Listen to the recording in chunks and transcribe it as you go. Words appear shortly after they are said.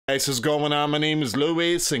Guys, what's going on? My name is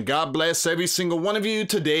Luis, and God bless every single one of you.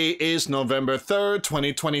 Today is November 3rd,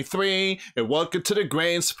 2023, and welcome to the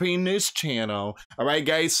Grand Supreme News channel. All right,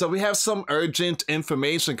 guys, so we have some urgent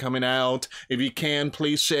information coming out. If you can,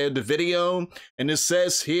 please share the video. And it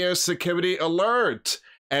says here, security alert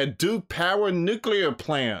at Duke Power nuclear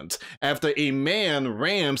plant after a man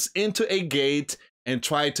rams into a gate and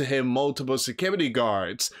tried to hit multiple security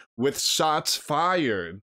guards with shots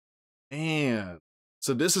fired. Man.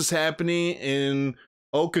 So this is happening in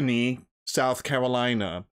Oconee, South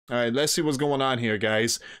Carolina. All right, let's see what's going on here,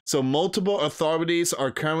 guys. So multiple authorities are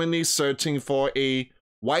currently searching for a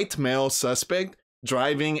white male suspect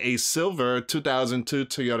driving a silver 2002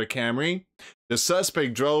 Toyota Camry. The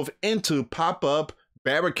suspect drove into pop-up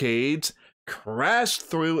barricades, crashed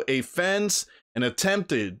through a fence, and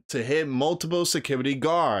attempted to hit multiple security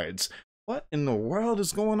guards. What in the world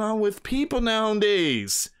is going on with people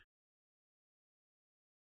nowadays?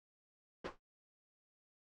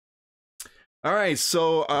 All right,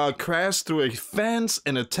 so crashed through a fence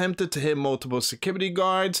and attempted to hit multiple security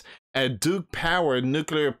guards at Duke Power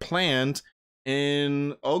nuclear plant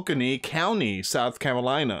in Oconee County, South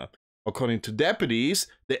Carolina. According to deputies,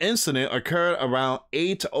 the incident occurred around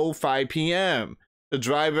 8:05 p.m. The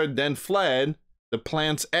driver then fled the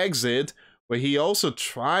plant's exit, where he also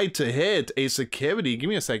tried to hit a security,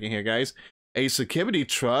 give me a second here, guys, a security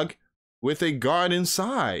truck with a guard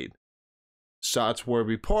inside. Shots were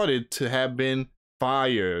reported to have been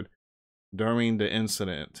fired during the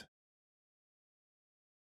incident.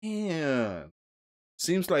 Yeah,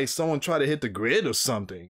 seems like someone tried to hit the grid or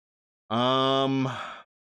something.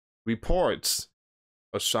 Reports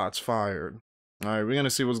of shots fired. All right, we're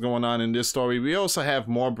gonna see what's going on in this story. We also have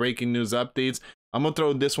more breaking news updates. I'm gonna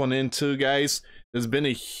throw this one in too, guys. There's been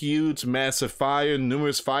a huge, massive fire.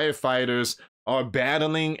 Numerous firefighters are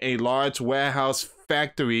battling a large warehouse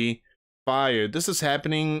factory fire. This is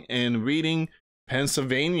happening in Reading,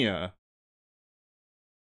 Pennsylvania.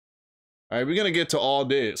 All right, we're gonna get to all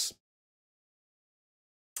this.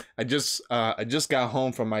 I just got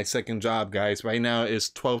home from my second job, guys. Right now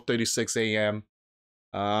it's 12:36 a.m.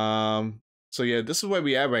 So yeah, this is where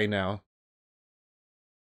we at right now.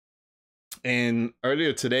 And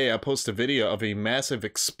earlier today, I posted a video of a massive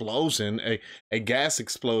explosion, a gas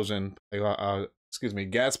explosion, excuse me,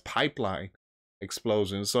 gas pipeline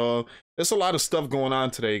explosion. So there's a lot of stuff going on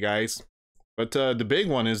today, guys, but the big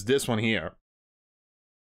one is this one here.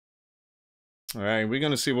 All right, we're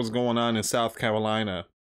gonna see what's going on in South Carolina.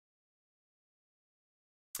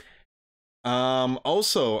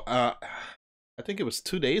 Also, I think it was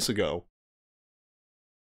 2 days ago,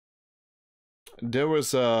 there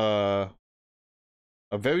was a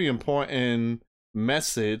very important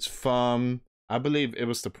message from, I believe it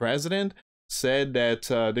was the president, said that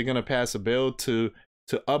they're gonna pass a bill to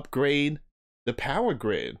upgrade the power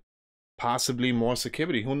grid, possibly more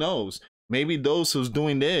security. Who knows? Maybe those who's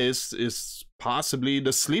doing this is possibly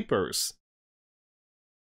the sleepers.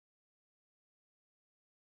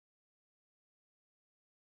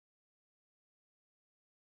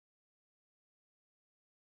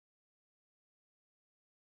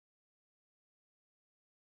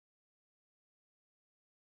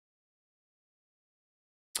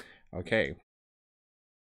 Okay.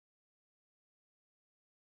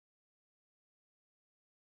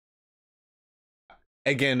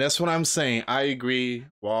 Again, that's what I'm saying. I agree.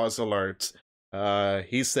 Walls alerts.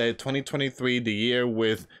 He said 2023, the year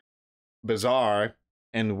with bizarre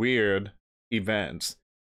and weird events.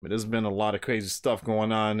 But there's been a lot of crazy stuff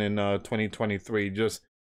going on in 2023. Just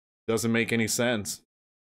doesn't make any sense.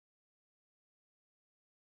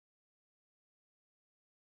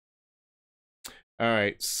 All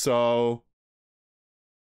right, so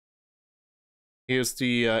here's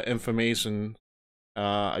the information.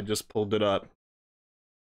 I just pulled it up.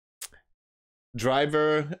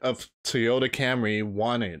 Driver of Toyota Camry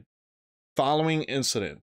wanted. Following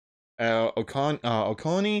incident.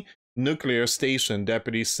 Oconee nuclear station,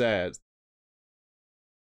 deputy said.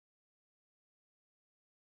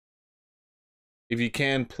 If you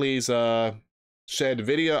can, please share the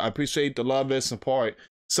video. I appreciate the love and support.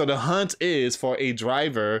 So the hunt is for a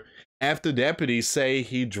driver after deputies say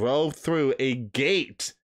he drove through a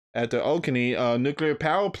gate at the Oconee nuclear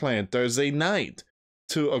power plant Thursday night.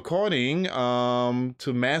 According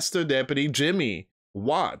to Master Deputy Jimmy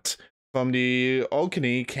Watt from the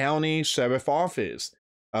Oconee County Sheriff Office.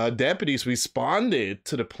 Deputies responded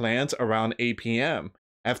to the plant around 8 p.m.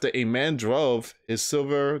 after a man drove his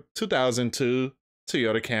silver 2002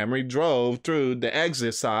 Toyota Camry, drove through the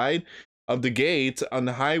exit side of the gate on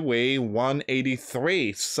the Highway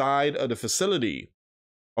 183 side of the facility.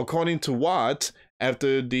 According to Watt,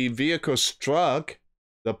 after the vehicle struck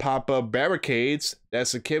the pop-up barricades that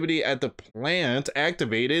security at the plant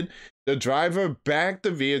activated, the driver backed the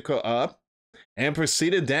vehicle up and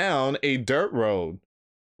proceeded down a dirt road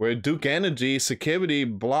where Duke Energy security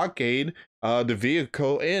blockaded the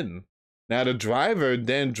vehicle in. Now, the driver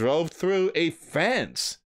then drove through a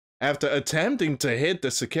fence after attempting to hit the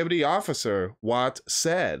security officer, Watt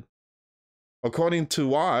said. According to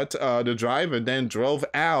Watt, the driver then drove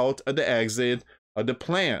out of the exit of the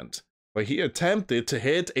plant, where he attempted to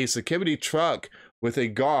hit a security truck with a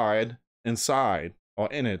guard inside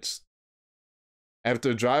or in it. After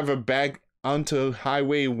the driver backed onto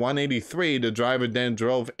Highway 183, the driver then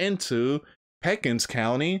drove into Pickens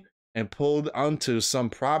County and pulled onto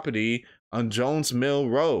some property on Jones Mill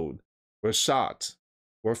Road, where shots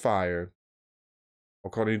were fired.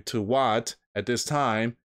 According to Watt, at this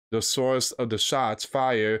time, the source of the shots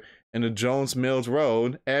fired in the Jones Mills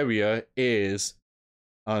Road area is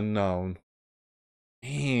unknown.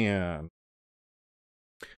 Man.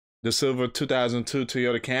 The silver 2002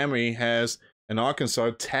 Toyota Camry has an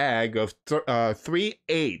Arkansas tag of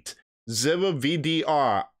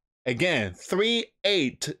 380VDR. Again,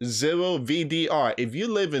 380VDR. If you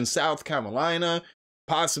live in South Carolina,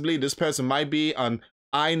 possibly this person might be on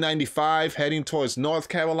I-95 heading towards North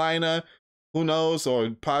Carolina. Who knows? Or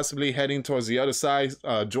possibly heading towards the other side,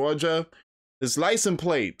 Georgia. His license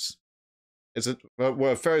plates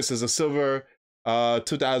first is a silver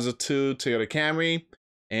 2002 Toyota Camry,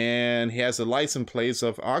 and he has the license plates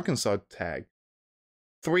of Arkansas tag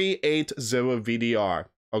 380VDR,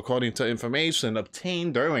 according to information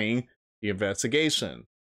obtained during the investigation.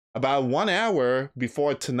 About 1 hour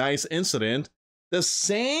before tonight's incident, the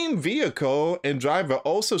same vehicle and driver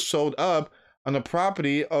also showed up on the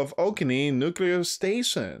property of Oconee Nuclear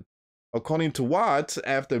Station. According to Watt,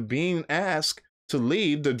 after being asked to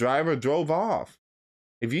leave, the driver drove off.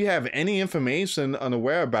 If you have any information on the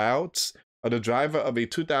whereabouts of the driver of a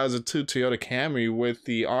 2002 Toyota Camry with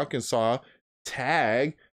the Arkansas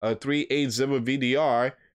tag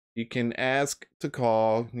 380VDR, you can ask to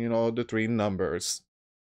call, the 3 numbers.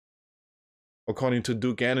 According to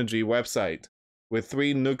Duke Energy website, with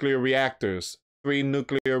 3 nuclear reactors,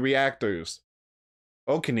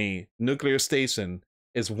 Oconee Nuclear Station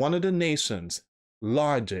is one of the nation's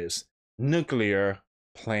largest nuclear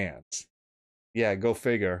plants. Yeah, go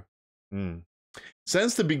figure.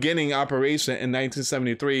 Since the beginning operation in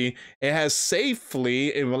 1973, it has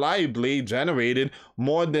safely and reliably generated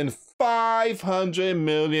more than 500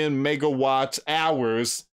 million megawatt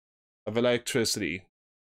hours of electricity.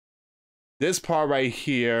 This part right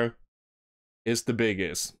here is the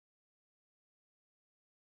biggest.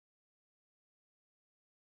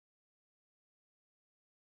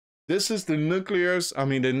 This is the nation's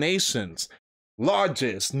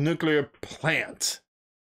largest nuclear plant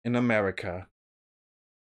in America.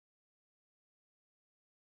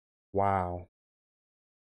 Wow.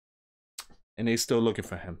 And they're still looking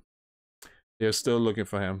for him. They're still looking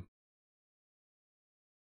for him.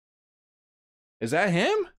 Is that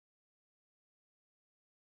him?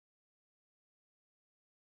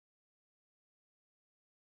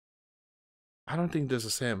 I don't think this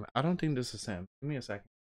is him. Give me a second.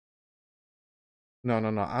 No.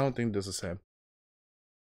 I don't think this is him.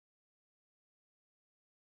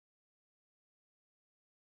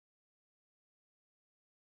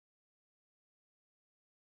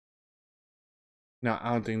 No,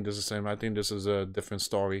 I don't think this is him. I think this is a different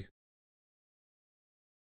story.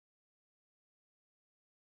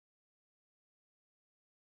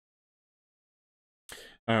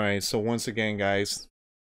 All right, so once again, guys,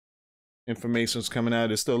 information's coming out.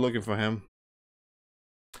 They're still looking for him.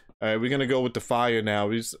 All right, we're going to go with the fire now.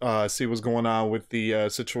 We see what's going on with the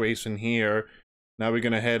situation here. Now we're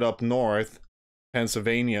going to head up north,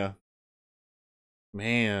 Pennsylvania.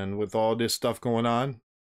 Man, with all this stuff going on,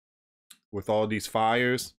 with all these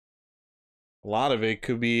fires, a lot of it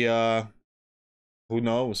could be, who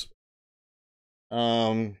knows?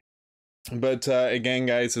 But again,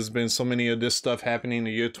 guys, there's been so many of this stuff happening in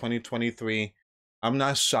the year 2023. I'm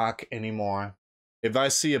not shocked anymore. If I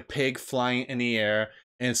see a pig flying in the air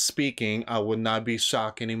and speaking, I would not be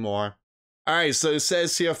shocked anymore. All right, so it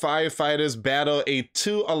says here firefighters battle a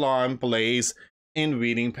 2-alarm blaze in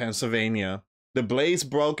Reading, Pennsylvania. The blaze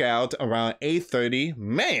broke out around 8:30.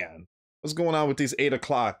 Man, what's going on with these 8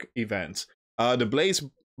 o'clock events? The blaze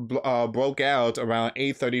broke out around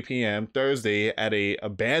 8:30 p.m. Thursday at a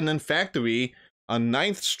abandoned factory on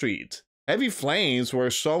 9th Street. Heavy flames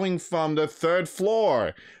were showing from the 3rd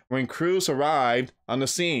floor when crews arrived on the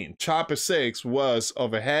scene. Chopper 6 was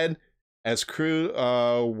overhead as crew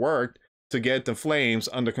worked to get the flames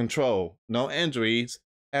under control. No injuries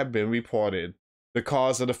have been reported. The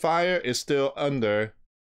cause of the fire is still under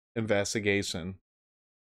investigation.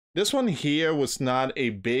 This one here was not a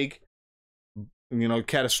big,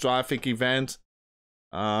 catastrophic event.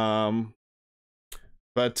 But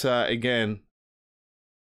again,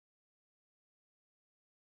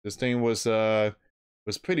 this thing was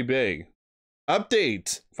pretty big.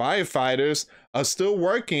 Update: firefighters are still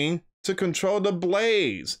working to control the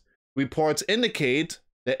blaze. Reports indicate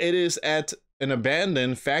that it is at an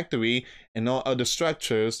abandoned factory and no other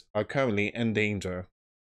structures are currently in danger.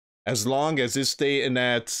 As long as it stay in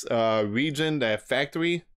that region, that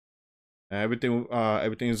factory,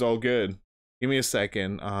 everything is all good. Give me a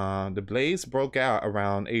second. The blaze broke out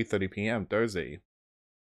around 8:30 p.m. Thursday.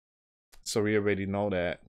 So we already know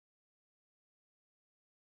that.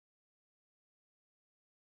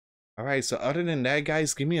 All right, so other than that,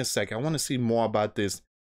 guys, give me a second. I want to see more about this.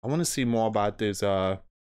 I want to see more about this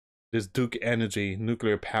this Duke Energy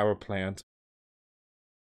nuclear power plant.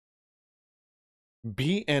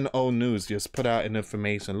 BNO News just put out an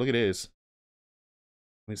information. Look at this.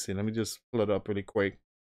 Let me see. Let me just pull it up really quick.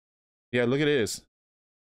 Yeah, look at this.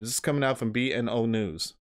 This is coming out from BNO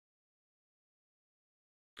News.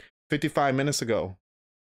 55 minutes ago.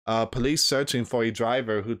 Police searching for a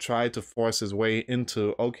driver who tried to force his way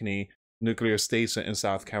into Oconee nuclear station in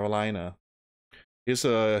South Carolina. Here's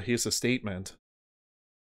a statement.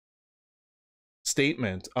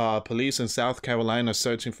 Police in South Carolina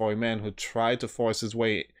searching for a man who tried to force his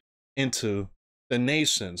way into the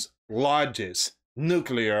nation's largest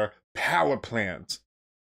nuclear power plant.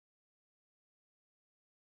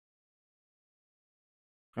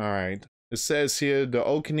 All right. It says here the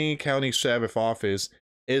Oconee County Sheriff Office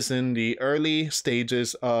is in the early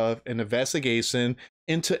stages of an investigation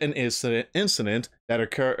into an incident that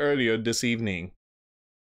occurred earlier this evening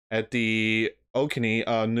at the Oconee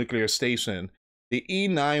nuclear station. The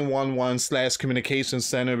E911/communications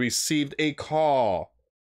center received a call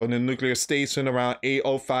from the nuclear station around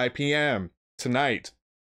 8:05 p.m. tonight.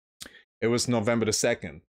 It was November the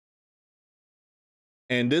 2nd.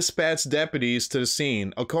 And dispatched deputies to the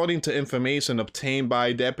scene. According to information obtained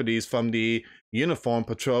by deputies from the Uniform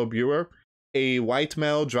Patrol Bureau, a white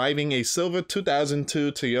male driving a silver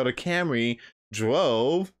 2002 Toyota Camry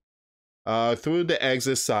drove through the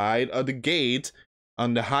exit side of the gate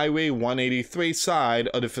on the Highway 183 side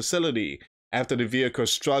of the facility. After the vehicle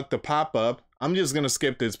struck the pop-up, I'm just gonna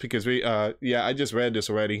skip this because I just read this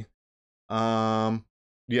already.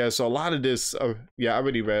 Yeah, so a lot of this, I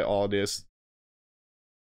already read all this.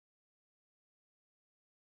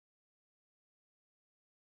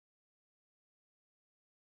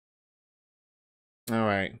 All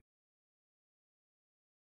right.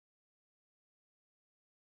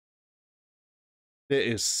 There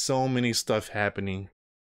is so many stuff happening.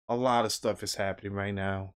 A lot of stuff is happening right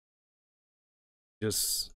now.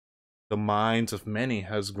 Just the minds of many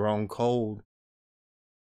has grown cold.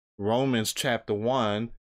 Romans chapter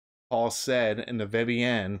 1, Paul said in the very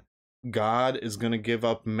end, God is going to give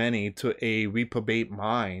up many to a reprobate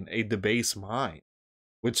mind, a debased mind,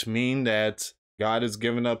 which means that God is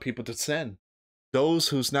giving up people to sin. Those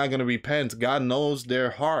who's not going to repent, God knows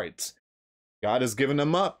their hearts. God is giving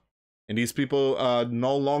them up. And these people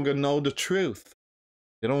no longer know the truth.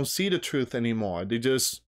 They don't see the truth anymore. They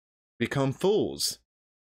just become fools.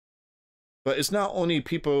 But it's not only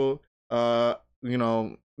people,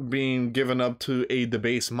 being given up to a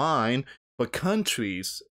debased mind, but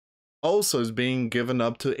countries also is being given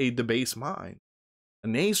up to a debased mind. A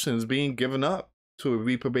nation is being given up to a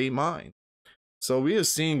reprobate mind. So we are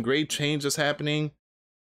seeing great changes happening.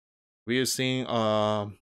 We are seeing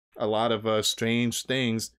a lot of strange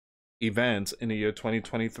events in the year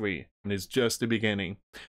 2023, and it's just the beginning.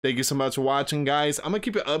 Thank you so much for watching, guys. I'm gonna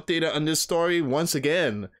keep you updated on this story. Once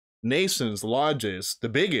again, nation's largest, the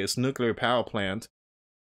biggest nuclear power plant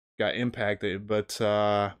got impacted, but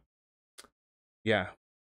yeah,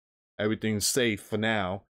 everything's safe for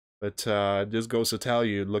now. But this goes to tell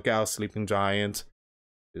you, look out, sleeping giant.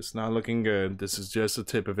 It's not looking good. This is just the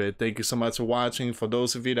tip of it. Thank you so much for watching. For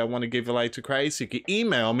those of you that want to give your life to Christ, you can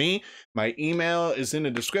email me. My email is in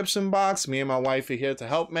the description box. Me and my wife are here to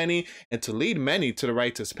help many and to lead many to the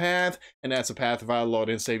righteous path, and that's the path of our Lord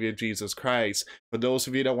and Savior Jesus Christ. For those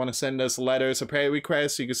of you that want to send us letters or prayer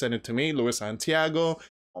requests, you can send it to me, Luis Santiago,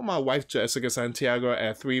 or my wife, Jessica Santiago,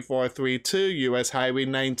 at 3432 US Highway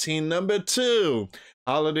 19, number 2,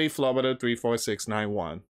 Holiday, Florida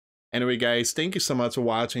 34691. Anyway, guys, thank you so much for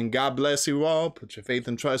watching. God bless you all. Put your faith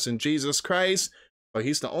and trust in Jesus Christ, for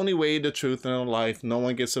he's the only way, the truth, and the life. No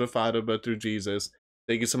one gets to the Father but through Jesus.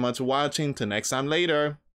 Thank you so much for watching. Till next time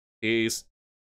later. Peace.